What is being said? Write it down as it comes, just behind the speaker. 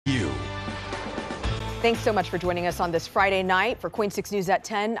Thanks so much for joining us on this Friday night. For KOIN 6 News at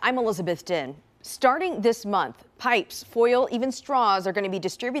 10, I'm Elizabeth Din. Starting this month, pipes, foil, even straws are going to be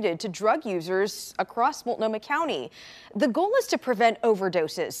distributed to drug users across Multnomah County. The goal is to prevent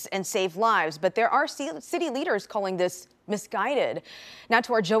overdoses and save lives, but there are city leaders calling this misguided. Now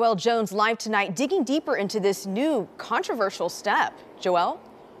to our Joelle Jones live tonight, digging deeper into this new controversial step. Joelle?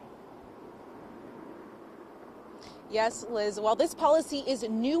 Yes, Liz. While this policy is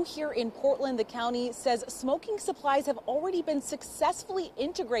new here in Portland, the county says smoking supplies have already been successfully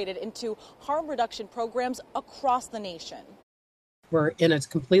integrated into harm reduction programs across the nation. We're in a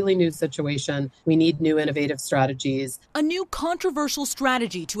completely new situation. We need new innovative strategies. A new controversial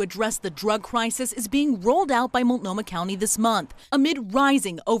strategy to address the drug crisis is being rolled out by Multnomah County this month. Amid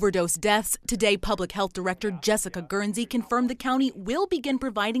rising overdose deaths, today Public Health Director Jessica Guernsey confirmed the county will begin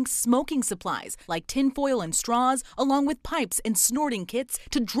providing smoking supplies like tinfoil and straws, along with pipes and snorting kits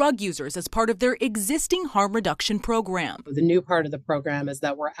to drug users as part of their existing harm reduction program. The new part of the program is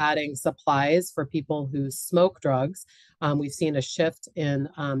that we're adding supplies for people who smoke drugs. We've seen a shift in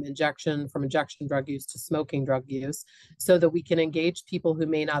injection drug use to smoking drug use so that we can engage people who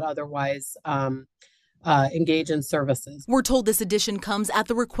may not otherwise engage in services. We're told this addition comes at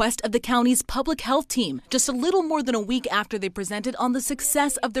the request of the county's public health team, just a little more than a week after they presented on the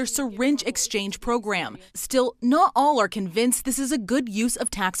success of their syringe exchange program. Still, not all are convinced this is a good use of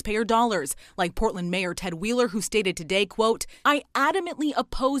taxpayer dollars, like Portland Mayor Ted Wheeler, who stated today, quote, "I adamantly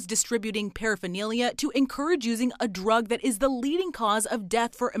oppose distributing paraphernalia to encourage using a drug that is the leading cause of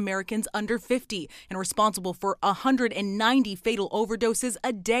death for Americans under 50 and responsible for 190 fatal overdoses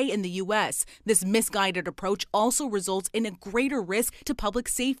a day in the U.S. This misguided approach also results in a greater risk to public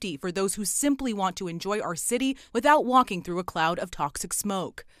safety for those who simply want to enjoy our city without walking through a cloud of toxic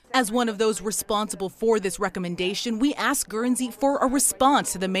smoke." As one of those responsible for this recommendation, we asked Guernsey for a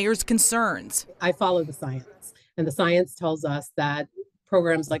response to the mayor's concerns. I follow the science, and the science tells us that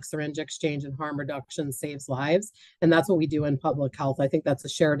programs like syringe exchange and harm reduction saves lives, and that's what we do in public health. I think that's a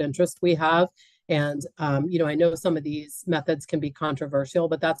shared interest we have. And, I know some of these methods can be controversial,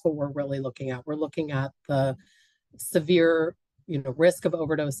 but that's what we're really looking at. We're looking at the severe, risk of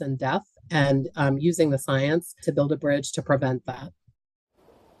overdose and death and using the science to build a bridge to prevent that.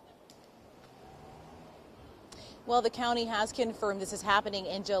 Well, the county has confirmed this is happening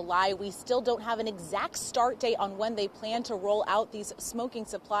in July. We still don't have an exact start date on when they plan to roll out these smoking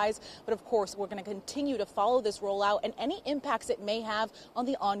supplies. But of course, we're going to continue to follow this rollout and any impacts it may have on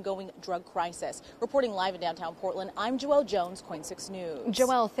the ongoing drug crisis. Reporting live in downtown Portland, I'm Joelle Jones, KOIN 6 News.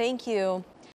 Joelle, thank you.